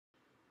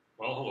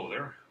Well, hello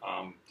there.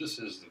 This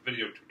is the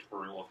video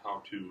tutorial of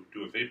how to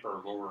do a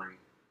vapor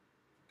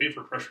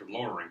pressure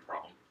lowering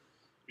problem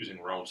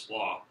using Raoult's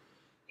law.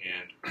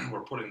 And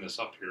we're putting this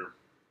up here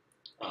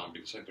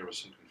because I think there was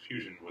some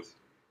confusion with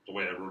the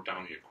way I wrote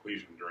down the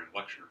equation during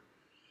lecture.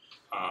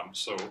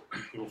 So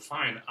you'll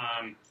find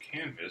on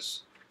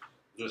Canvas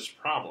this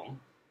problem,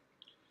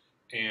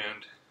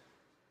 and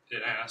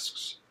it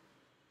asks,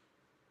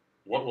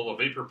 what will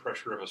the vapor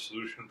pressure of a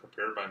solution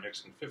prepared by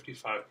mixing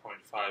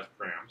 55.5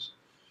 grams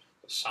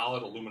of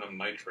solid aluminum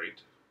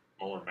nitrate,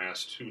 molar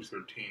mass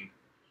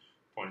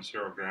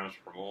 213.0 grams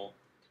per mole,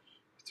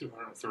 with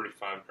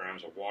 235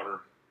 grams of water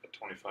at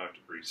 25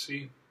 degrees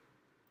C.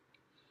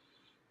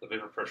 The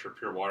vapor pressure of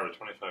pure water at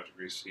 25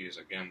 degrees C is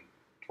again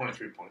 23.76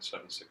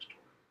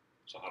 torr.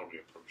 So how do we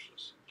approach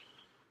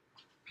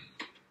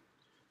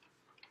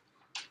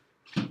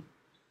this?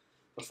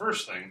 The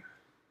first thing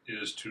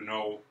is to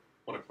know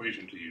what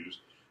equation to use.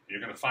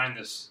 You're going to find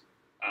this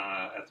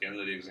at the end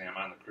of the exam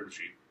on the crib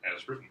sheet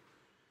as written,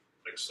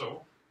 like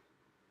so.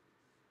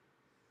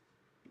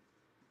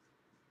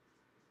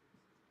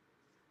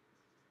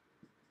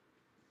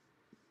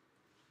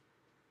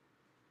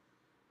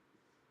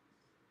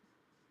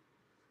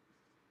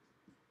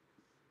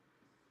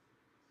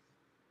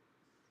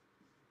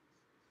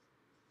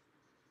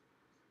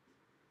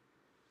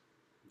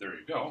 There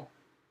you go.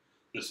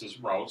 This is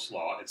Raoult's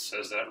law. It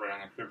says that right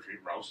on the crib sheet,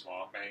 Raoult's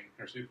law. Bang,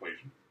 here's the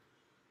equation.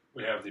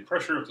 We have the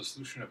pressure of the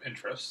solution of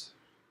interest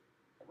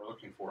that we're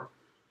looking for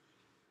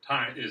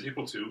time is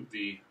equal to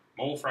the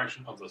mole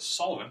fraction of the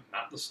solvent,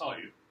 not the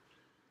solute,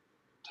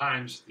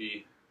 times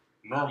the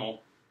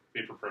normal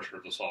vapor pressure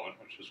of the solvent,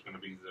 which is going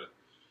to be the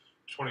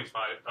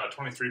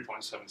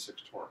 23.76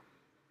 torr.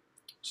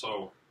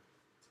 So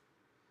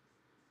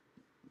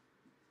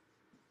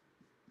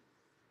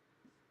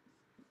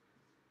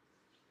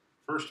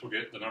first we'll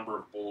get the number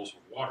of moles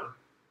of water.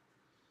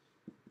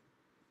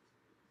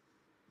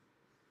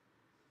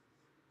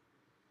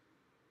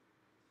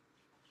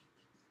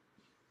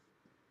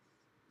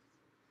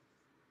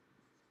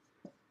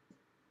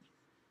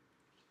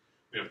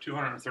 We have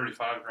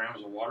 235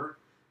 grams of water.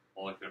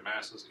 Molecular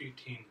mass is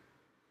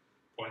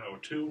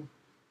 18.02,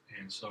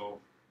 and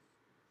so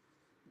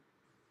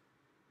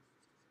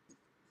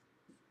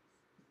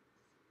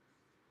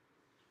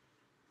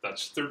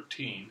that's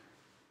 13.0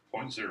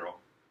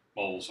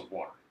 moles of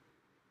water.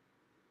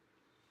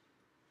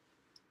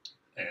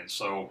 And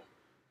so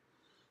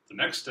the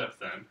next step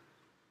then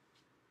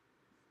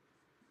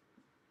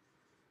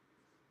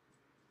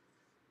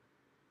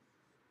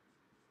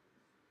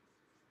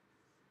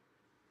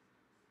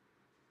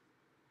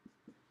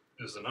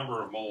is the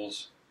number of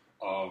moles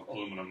of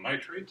aluminum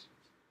nitrate,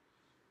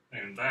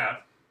 and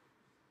that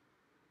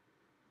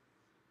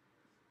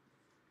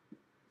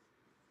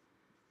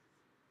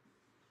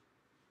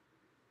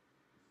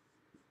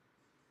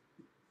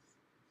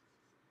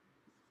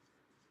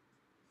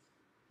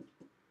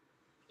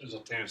is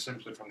obtained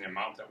simply from the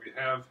amount that we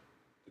have,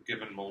 the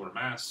given molar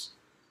mass,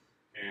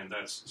 and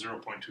that's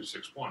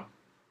 0.261.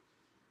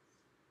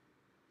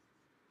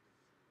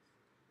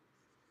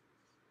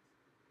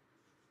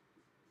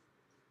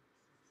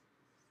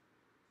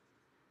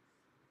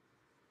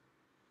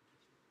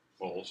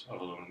 Moles of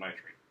aluminum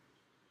nitrate.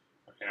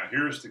 Okay, now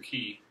here's the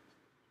key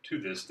to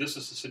this. This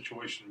is the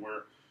situation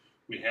where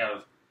we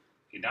have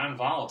a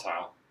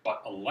non-volatile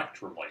but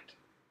electrolyte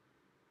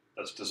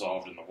that's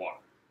dissolved in the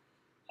water.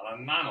 Not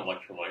a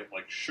non-electrolyte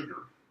like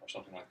sugar or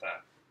something like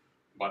that,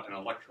 but an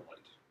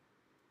electrolyte.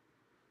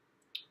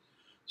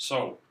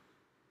 So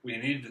we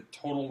need the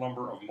total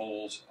number of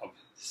moles of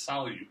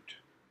solute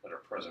that are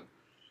present,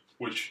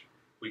 which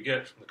we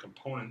get from the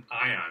component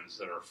ions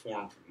that are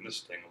formed from this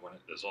thing when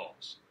it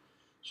dissolves.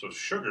 So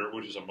sugar,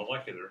 which is a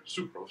molecular,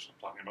 sucrose I'm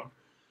talking about,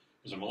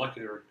 is a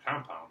molecular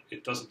compound.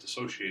 It doesn't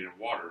dissociate in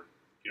water.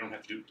 You don't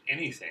have to do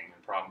anything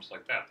in problems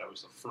like that. That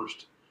was the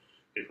first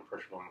vapor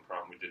pressure lowering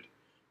problem we did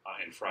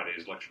in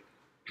Friday's lecture.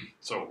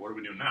 So what do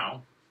we do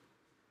now?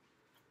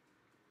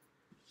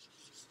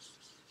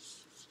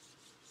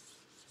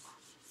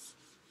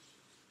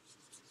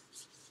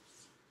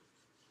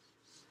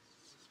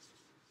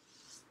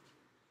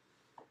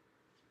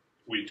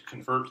 We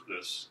convert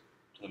this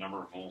to the number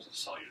of moles of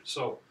solute.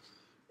 So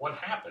what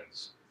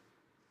happens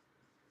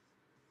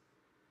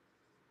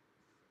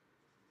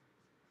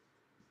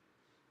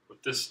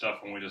with this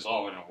stuff when we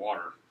dissolve it in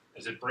water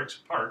is it breaks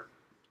apart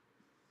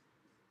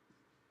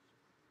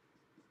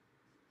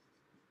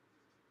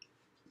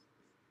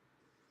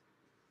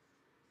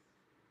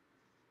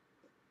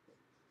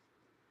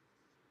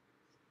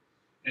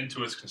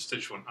into its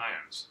constituent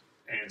ions.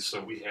 And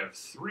so we have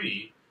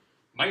 3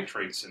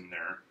 nitrates in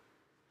there,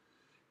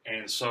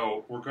 and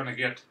so we're going to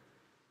get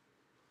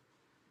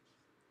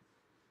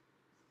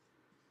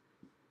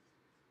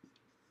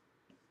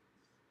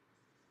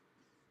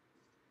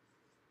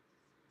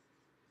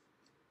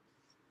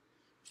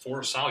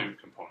four solute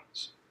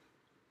components.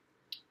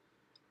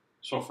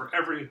 So for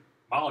every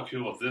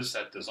molecule of this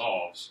that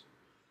dissolves,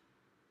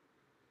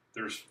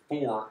 there's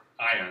 4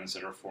 ions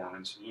that are formed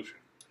in solution.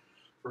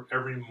 for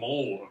every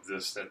mole of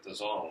this that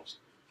dissolves,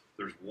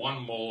 there's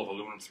 1 mole of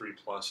aluminum 3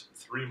 plus and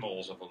 3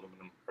 moles of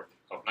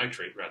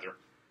nitrate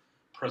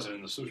present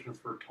in the solution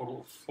for a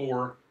total of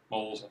 4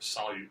 moles of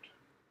solute.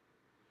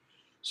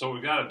 So what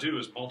we've got to do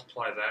is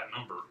multiply that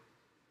number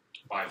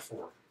by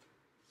 4.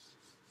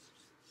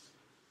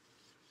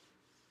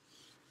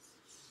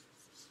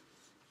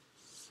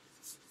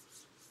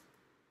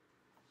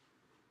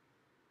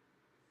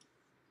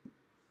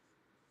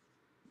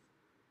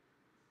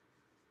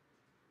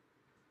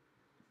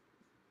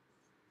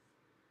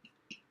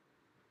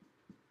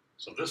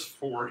 So this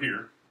 4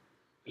 here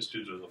is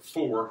due to the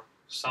 4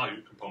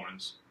 solute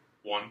components,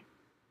 1,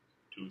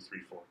 2, 3,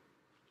 4.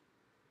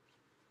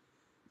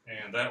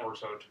 And that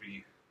works out to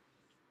be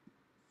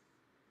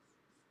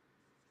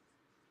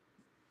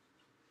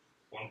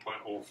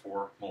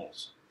 1.04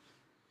 moles.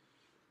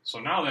 So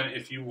now then,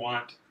 if you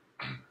want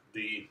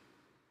the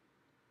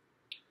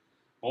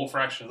mole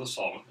fraction of the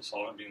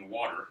solvent being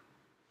water,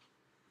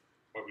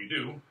 what we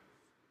do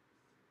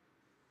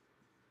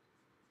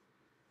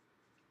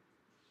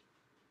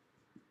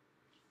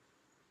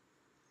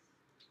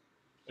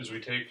is we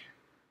take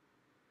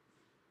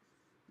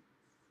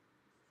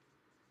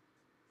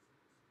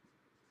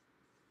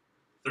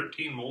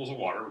 (13 moles of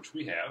water, which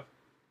we have,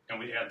 and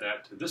we add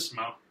that to this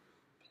amount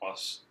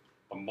plus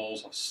the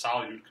moles of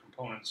solute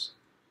components,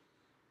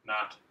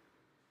 not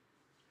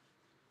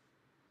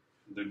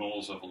the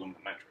moles of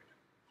aluminum nitrate.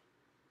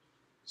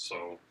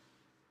 So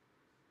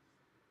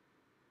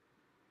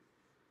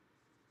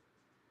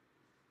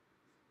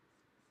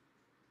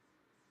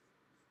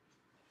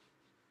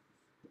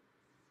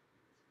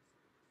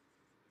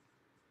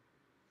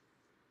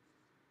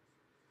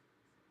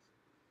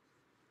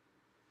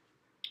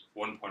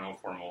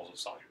 (1.04 moles of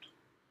solute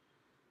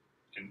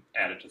and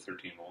added to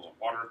 13 moles of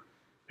water.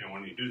 And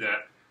when you do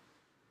that,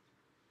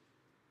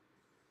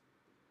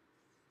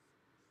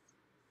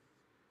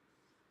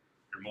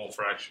 your mole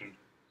fraction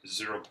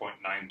is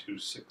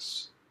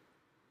 0.926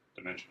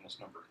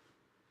 dimensionless number.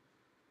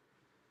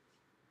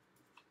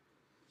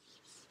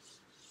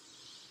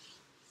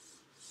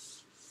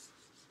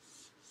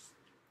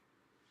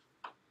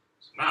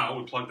 So now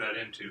we plug that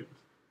into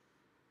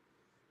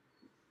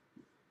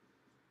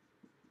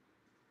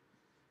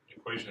the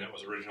equation that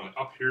was originally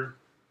up here.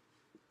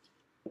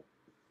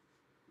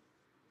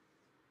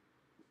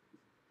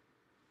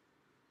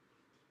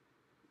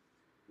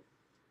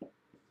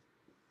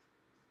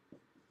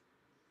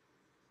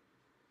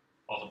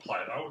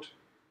 Multiply it out,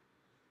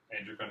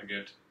 and you're going to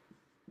get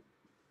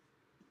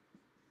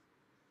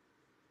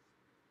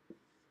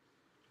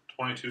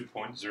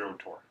 22.0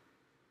 torr.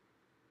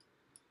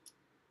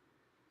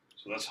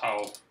 So that's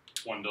how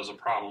one does a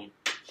problem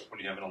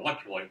when you have an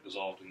electrolyte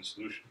dissolved in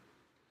solution.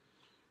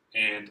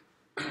 And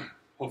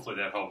hopefully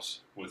that helps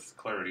with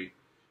clarity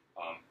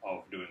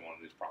of doing one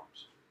of these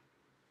problems.